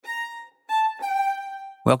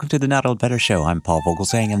Welcome to the Not Old Better Show. I'm Paul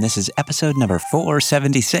Vogelsang, and this is episode number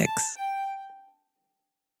 476.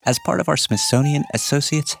 As part of our Smithsonian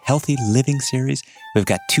Associates Healthy Living series, we've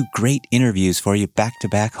got two great interviews for you back to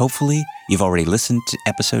back. Hopefully, you've already listened to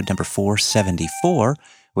episode number 474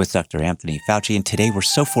 with Dr. Anthony Fauci, and today we're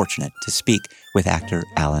so fortunate to speak with actor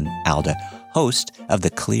Alda, host of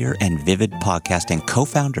the Clear and Vivid podcast and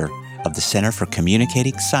co-founder of the Center for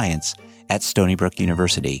Communicating Science at Stony Brook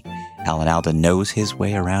University. Alda knows his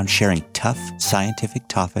way around sharing tough scientific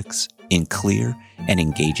topics in clear and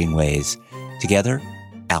engaging ways. Together,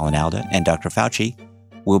 Alda and Dr. Fauci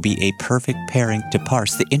will be a perfect pairing to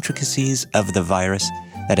parse the intricacies of the virus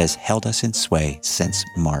that has held us in sway since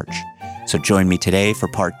March. So join me today for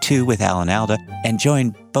part 2 with Alda, and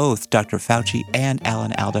join both Dr. Fauci and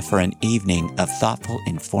Alda for an evening of thoughtful,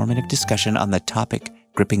 informative discussion on the topic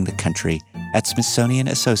gripping the country at Smithsonian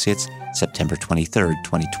Associates, September 23rd,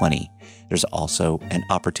 2020. There's also an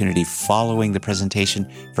opportunity following the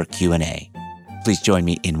presentation for Q&A. Please join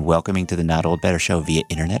me in welcoming to the Not Old Better Show via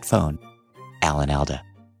internet phone, Alda.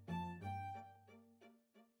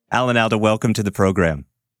 Alda, welcome to the program.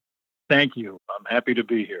 Thank you. I'm happy to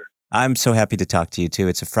be here. I'm so happy to talk to you too.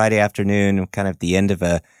 It's a Friday afternoon, kind of the end of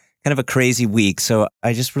a crazy week. So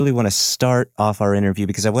I just really want to start off our interview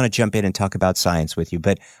because I want to jump in and talk about science with you.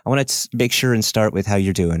 But I want to make sure and start with how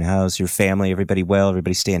you're doing. How's your family? Everybody well?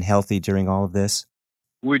 Everybody staying healthy during all of this?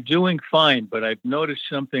 We're doing fine, but I've noticed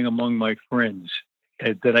something among my friends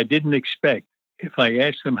that I didn't expect. If I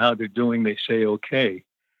ask them how they're doing, they say okay.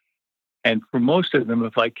 And for most of them,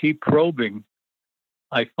 if I keep probing,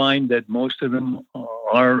 I find that most of them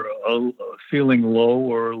are feeling low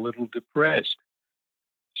or a little depressed.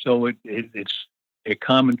 So it's a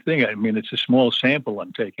common thing. I mean, it's a small sample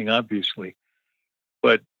I'm taking, obviously.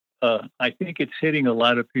 But I think it's hitting a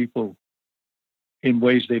lot of people in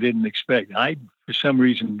ways they didn't expect. For some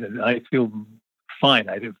reason, I feel fine.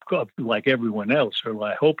 Like everyone else, or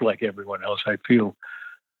I hope like everyone else, I feel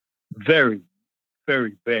very,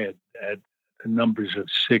 very bad at the numbers of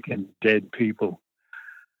sick and dead people.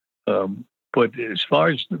 But as far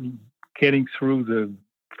as getting through the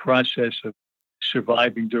process of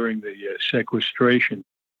surviving during the sequestration,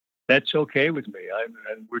 that's okay with me.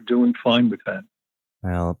 We're doing fine with that.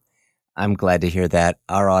 Well, I'm glad to hear that.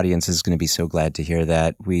 Our audience is going to be so glad to hear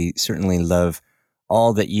that. We certainly love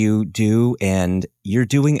all that you do, and you're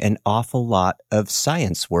doing an awful lot of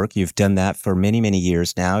science work. You've done that for many, many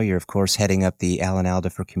years now. You're, of course, heading up the Alda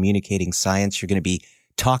for Communicating Science. You're going to be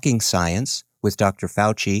talking science with Dr.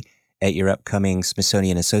 Fauci at your upcoming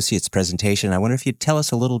Smithsonian Associates presentation. I wonder if you'd tell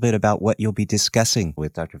us a little bit about what you'll be discussing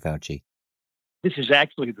with Dr. Fauci. This is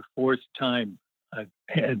actually the fourth time I've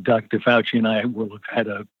had Dr. Fauci and I will have had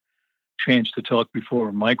a chance to talk before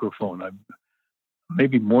a microphone.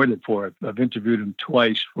 Maybe more than four. I've interviewed him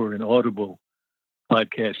twice for an Audible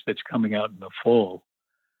podcast that's coming out in the fall,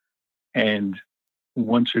 and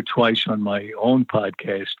once or twice on my own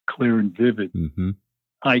podcast, Clear and Vivid. Mm-hmm.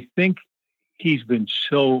 I think he's been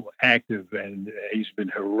so active and he's been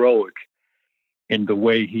heroic in the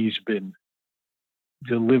way he's been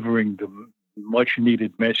delivering the much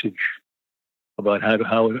needed message about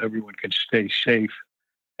how everyone can stay safe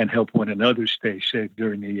and help one another stay safe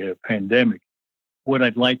during the pandemic. What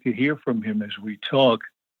I'd like to hear from him as we talk,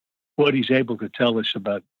 what he's able to tell us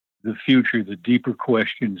about the future, the deeper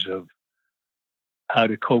questions of how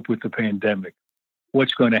to cope with the pandemic.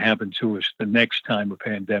 What's going to happen to us the next time a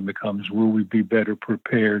pandemic comes? Will we be better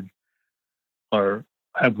prepared? Or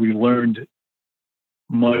have we learned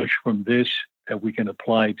much from this that we can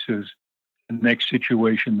apply to the next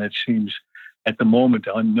situation that seems at the moment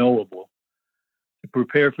unknowable? To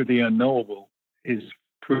prepare for the unknowable is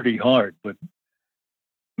pretty hard, but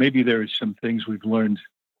maybe there are some things we've learned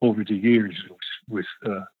over the years with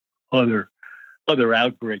other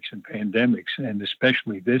outbreaks and pandemics, and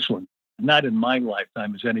especially this one. Not in my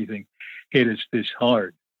lifetime has anything hit us this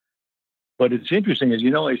hard. But it's interesting, as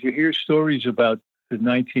you hear stories about the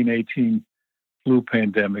 1918 flu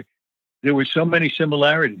pandemic, there were so many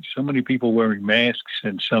similarities, so many people wearing masks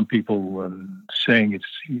and some people saying it's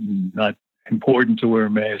not important to wear a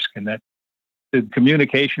mask, and that the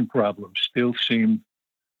communication problems still seem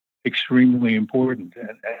extremely important.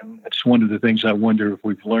 And that's one of the things I wonder if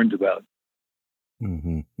we've learned about.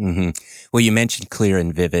 Mm-hmm. Mm-hmm. Well, you mentioned Clear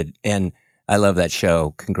and Vivid, and I love that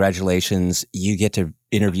show. Congratulations. You get to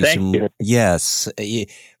interview Thank you. Yes,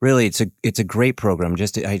 really, it's a great program.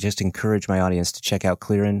 I just encourage my audience to check out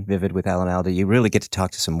Clear and Vivid with Alda. You really get to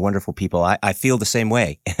talk to some wonderful people. I feel the same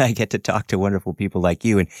way. I get to talk to wonderful people like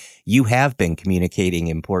you, and you have been communicating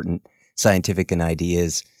important scientific and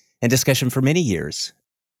ideas and discussion for many years.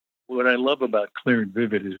 what I love about Clear and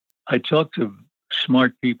Vivid is I talk to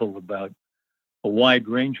smart people about a wide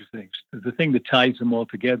range of things. The thing that ties them all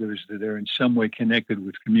together is that they're in some way connected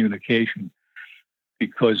with communication,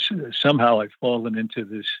 because somehow I've fallen into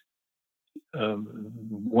this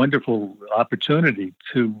wonderful opportunity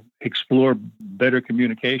to explore better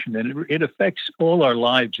communication. And it affects all our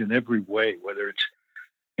lives in every way, whether it's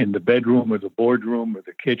in the bedroom or the boardroom or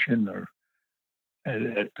the kitchen or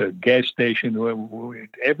at the gas station.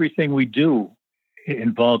 Everything we do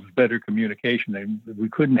involves better communication. And we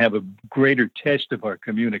couldn't have a greater test of our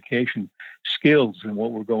communication skills than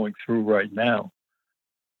what we're going through right now.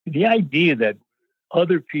 The idea that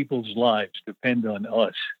other people's lives depend on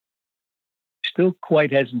us still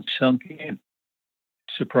quite hasn't sunk in. It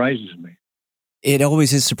surprises me. It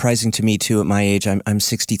always is surprising to me too. At my age, I'm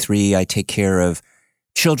 63. I take care of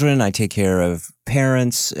children. I take care of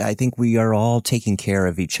parents. I think we are all taking care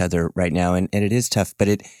of each other right now, and it is tough.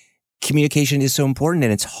 But communication is so important,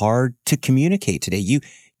 and it's hard to communicate today.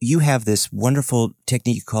 You have this wonderful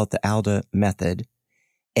technique. You call it the Alda method,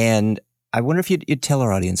 and I wonder if you'd tell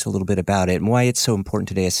our audience a little bit about it and why it's so important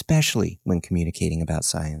today, especially when communicating about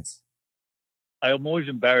science. I'm always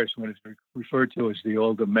embarrassed when it's referred to as the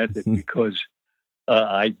Alda method because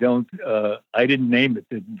I didn't name it.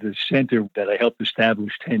 The center that I helped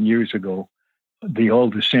establish 10 years ago, the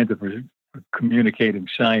Alda Center for Communicating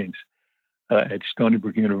Science at Stony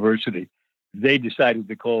Brook University, they decided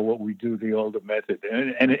to call what we do the Alda method.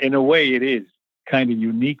 And in a way, it is kind of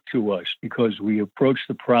unique to us because we approach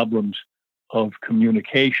the problems of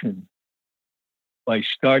communication by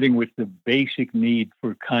starting with the basic need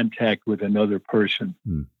for contact with another person.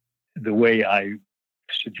 The way I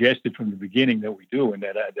suggested from the beginning that we do, and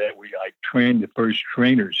I trained the first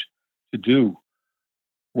trainers to do,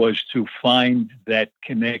 was to find that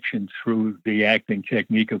connection through the acting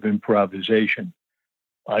technique of improvisation.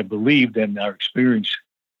 I believed, and our experience,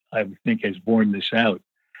 I think, has borne this out,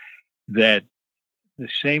 that the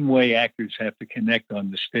same way actors have to connect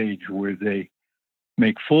on the stage, where they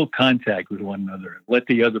make full contact with one another, let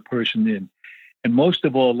the other person in, and most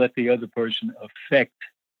of all, let the other person affect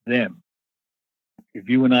them. If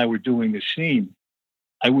you and I were doing a scene,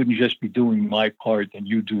 I wouldn't just be doing my part and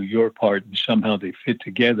you do your part and somehow they fit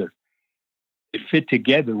together. They fit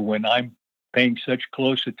together when I'm paying such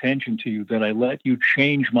close attention to you that I let you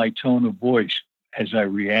change my tone of voice as I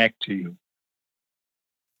react to you.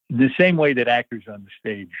 The same way that actors on the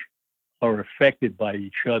stage are affected by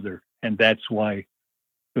each other, and that's why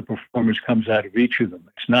the performance comes out of each of them.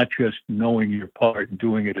 It's not just knowing your part and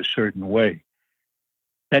doing it a certain way.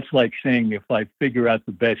 That's like saying if I figure out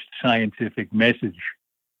the best scientific message,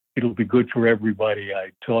 it'll be good for everybody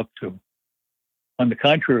I talk to. On the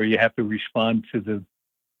contrary, you have to respond to the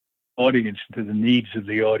audience, to the needs of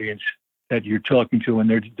the audience that you're talking to, and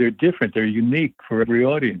they're different. They're unique for every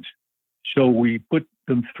audience. So we put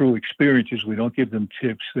them through experiences. We don't give them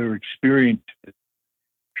tips. Their experience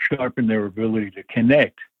sharpen their ability to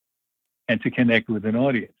connect and to connect with an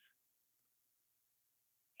audience.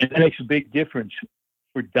 And that makes a big difference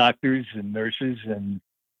for doctors and nurses and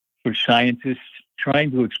for scientists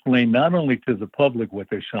trying to explain not only to the public what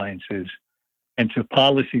their science is and to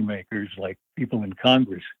policymakers like people in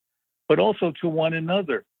Congress, but also to one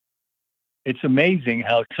another. It's amazing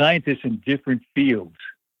how scientists in different fields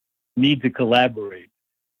need to collaborate,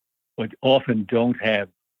 but often don't have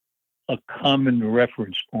a common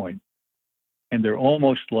reference point. And they're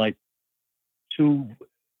almost like two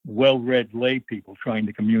well-read lay people trying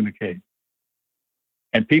to communicate.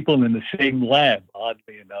 And people in the same lab,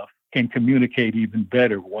 oddly enough, can communicate even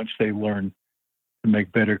better once they learn to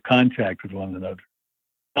make better contact with one another.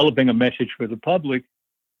 Developing a message for the public,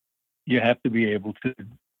 you have to be able to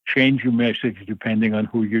change your message depending on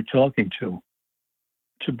who you're talking to.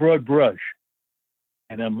 It's a broad brush.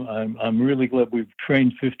 And I'm really glad we've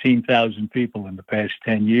trained 15,000 people in the past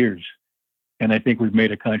 10 years. And I think we've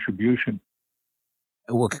made a contribution.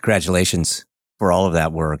 Well, congratulations for all of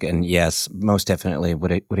that work. And yes, most definitely,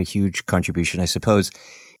 what a huge contribution. I suppose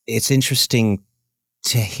it's interesting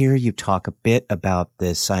to hear you talk a bit about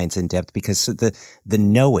the science in depth, because the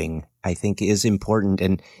knowing, I think, is important.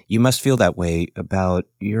 And you must feel that way about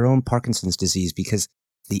your own Parkinson's disease, because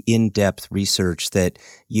the in-depth research that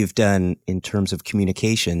you've done in terms of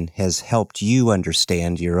communication has helped you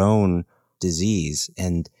understand your own disease.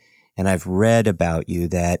 And I've read about you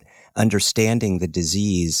that understanding the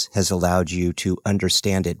disease has allowed you to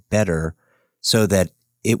understand it better, so that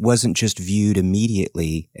it wasn't just viewed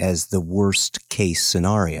immediately as the worst case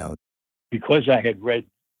scenario. Because I had read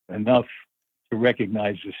enough to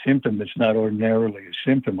recognize a symptom that's not ordinarily a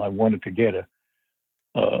symptom, I wanted to get a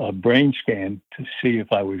a brain scan to see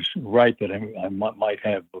if I was right that I might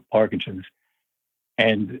have Parkinson's.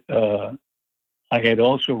 And I had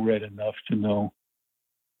also read enough to know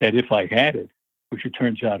that if I had it, which it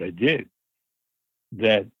turns out I did,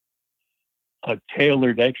 that a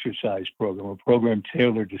tailored exercise program, a program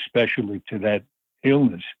tailored especially to that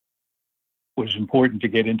illness, was important to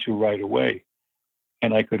get into right away.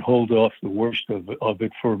 And I could hold off the worst of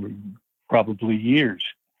it for probably years.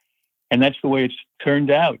 And that's the way it's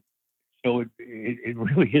turned out. So it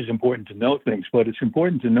really is important to know things, but it's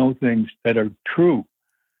important to know things that are true.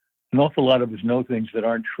 An awful lot of us know things that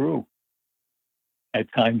aren't true,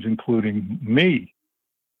 at times including me,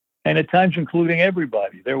 and at times including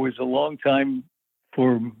everybody. There was a long time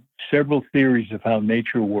for several theories of how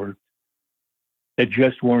nature worked that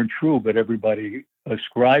just weren't true, but everybody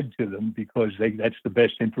ascribed to them because that's the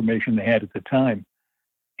best information they had at the time.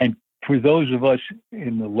 And for those of us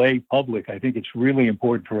in the lay public, I think it's really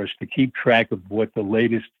important for us to keep track of what the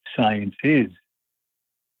latest science is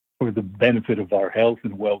for the benefit of our health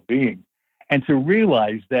and well-being, and to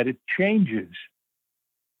realize that it changes,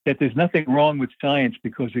 that there's nothing wrong with science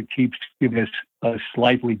because it keeps giving us a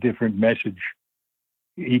slightly different message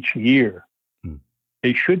each year.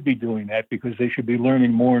 They should be doing that because they should be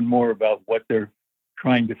learning more and more about what they're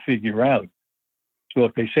trying to figure out. So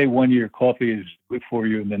if they say 1 year coffee is good for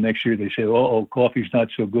you, and the next year they say, oh, coffee's not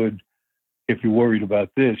so good if you're worried about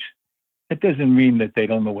this, that doesn't mean that they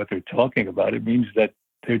don't know what they're talking about. It means that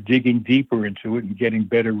they're digging deeper into it and getting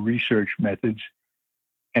better research methods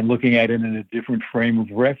and looking at it in a different frame of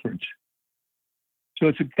reference. So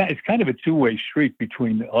it's kind of a two-way street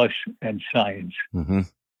between us and science. Mm-hmm.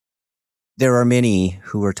 There are many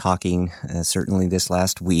who are talking, certainly this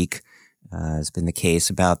last week, has been the case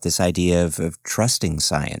about this idea of trusting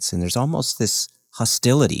science. And there's almost this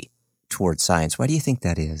hostility towards science. Why do you think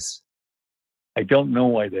that is? I don't know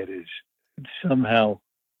why that is. Somehow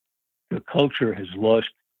the culture has lost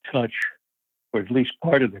touch, or at least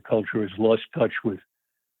part of the culture has lost touch with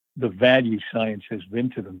the value science has been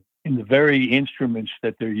to them. In the very instruments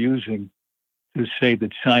that they're using to say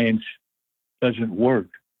that science doesn't work,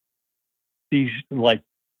 these like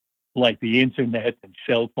the internet and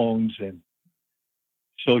cell phones and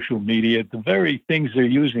social media, the very things they're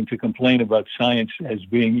using to complain about science as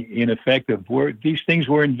being ineffective, these things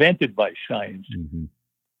were invented by science. Mm-hmm.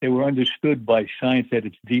 They were understood by science at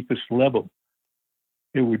its deepest level.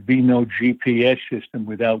 There would be no GPS system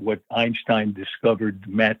without what Einstein discovered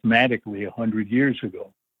mathematically 100 years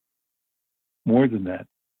ago. More than that.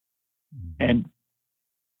 Mm-hmm. And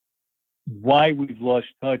why we've lost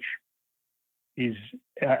touch is,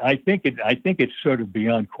 I think it's sort of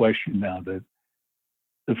beyond question now that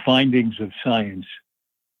the findings of science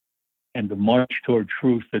and the march toward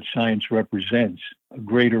truth that science represents, a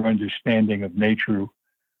greater understanding of nature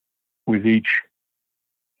as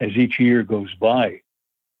each year goes by,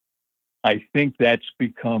 I think that's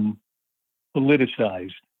become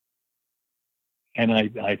politicized. And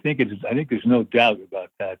I think there's no doubt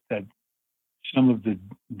about that some of the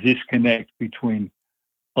disconnect between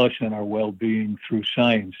us and our well-being through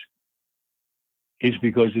science is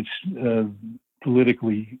because it's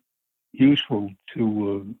politically useful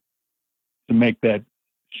to make that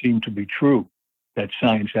seem to be true, that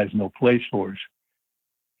science has no place for us.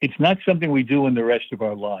 It's not something we do in the rest of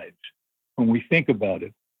our lives. When we think about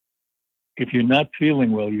it, if you're not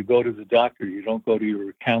feeling well, you go to the doctor, you don't go to your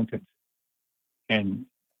accountant. And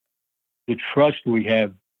the trust we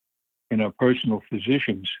have in our personal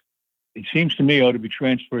physicians, it seems to me, ought to be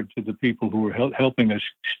transferred to the people who are helping us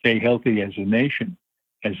stay healthy as a nation,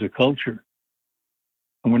 as a culture.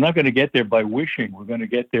 And we're not going to get there by wishing. We're going to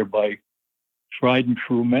get there by tried and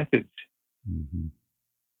true methods. Mm-hmm.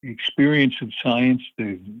 The experience of science,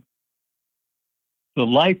 the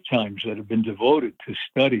lifetimes that have been devoted to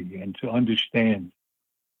study and to understand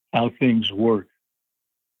how things work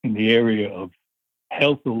in the area of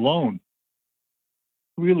health alone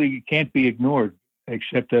really can't be ignored,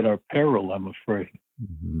 except at our peril, I'm afraid.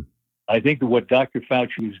 Mm-hmm. I think that what Dr.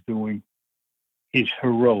 Fauci is doing is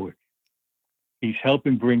heroic. He's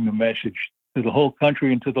helping bring the message to the whole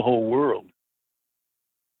country and to the whole world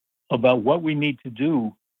about what we need to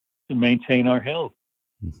do to maintain our health.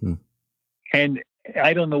 Mm-hmm. And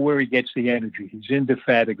I don't know where he gets the energy. He's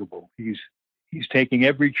indefatigable. He's taking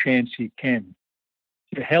every chance he can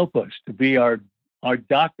to help us, to be our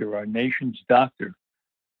doctor, our nation's doctor.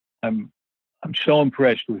 I'm so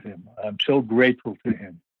impressed with him. I'm so grateful to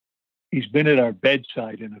him. He's been at our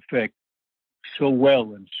bedside, in effect, so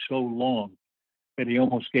well and so long that he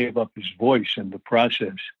almost gave up his voice in the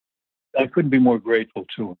process. I couldn't be more grateful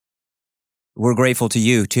to him. We're grateful to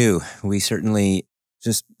you, too. We certainly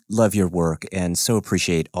Just love your work and so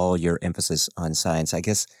appreciate all your emphasis on science. I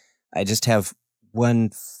guess I just have one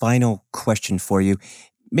final question for you.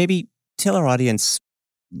 Maybe tell our audience,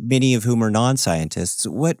 many of whom are non-scientists,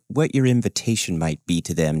 what your invitation might be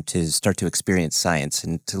to them to start to experience science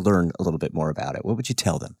and to learn a little bit more about it. What would you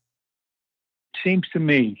tell them? It seems to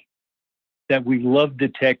me that we love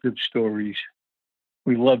detective stories.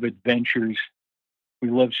 We love adventures. We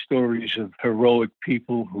love stories of heroic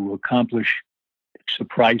people who accomplish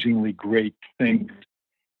surprisingly great things.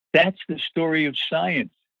 That's the story of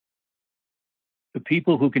science. The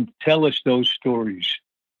people who can tell us those stories,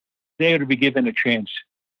 they ought to be given a chance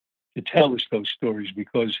to tell us those stories,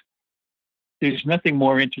 because there's nothing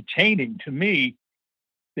more entertaining to me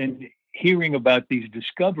than hearing about these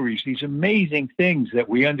discoveries, these amazing things that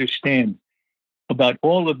we understand about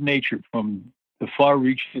all of nature, from the far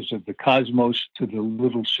reaches of the cosmos to the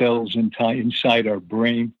little cells inside our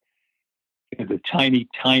brain, to the tiny,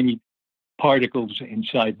 tiny particles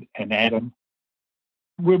inside an atom.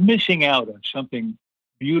 We're missing out on something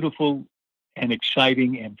beautiful and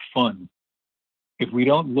exciting and fun if we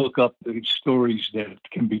don't look up the stories that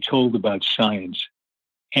can be told about science.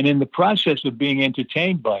 And in the process of being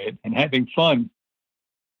entertained by it and having fun,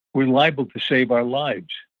 we're liable to save our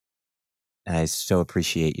lives. I so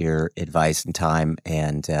appreciate your advice and time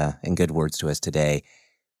and good words to us today.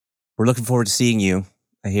 We're looking forward to seeing you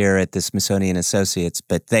here at the Smithsonian Associates,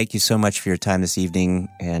 but thank you so much for your time this evening,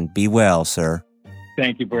 and be well, sir.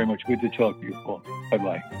 Thank you very much. Good to talk to you, Paul.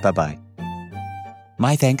 Bye-bye. Bye-bye.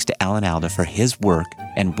 My thanks to Alan Alda for his work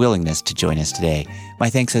and willingness to join us today. My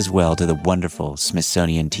thanks as well to the wonderful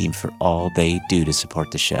Smithsonian team for all they do to support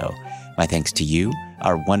the show. My thanks to you,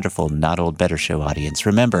 our wonderful Not Old Better Show audience.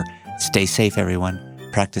 Remember, stay safe, everyone.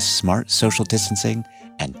 Practice smart social distancing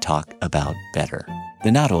and talk about better.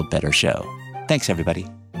 The Not Old Better Show. Thanks, everybody.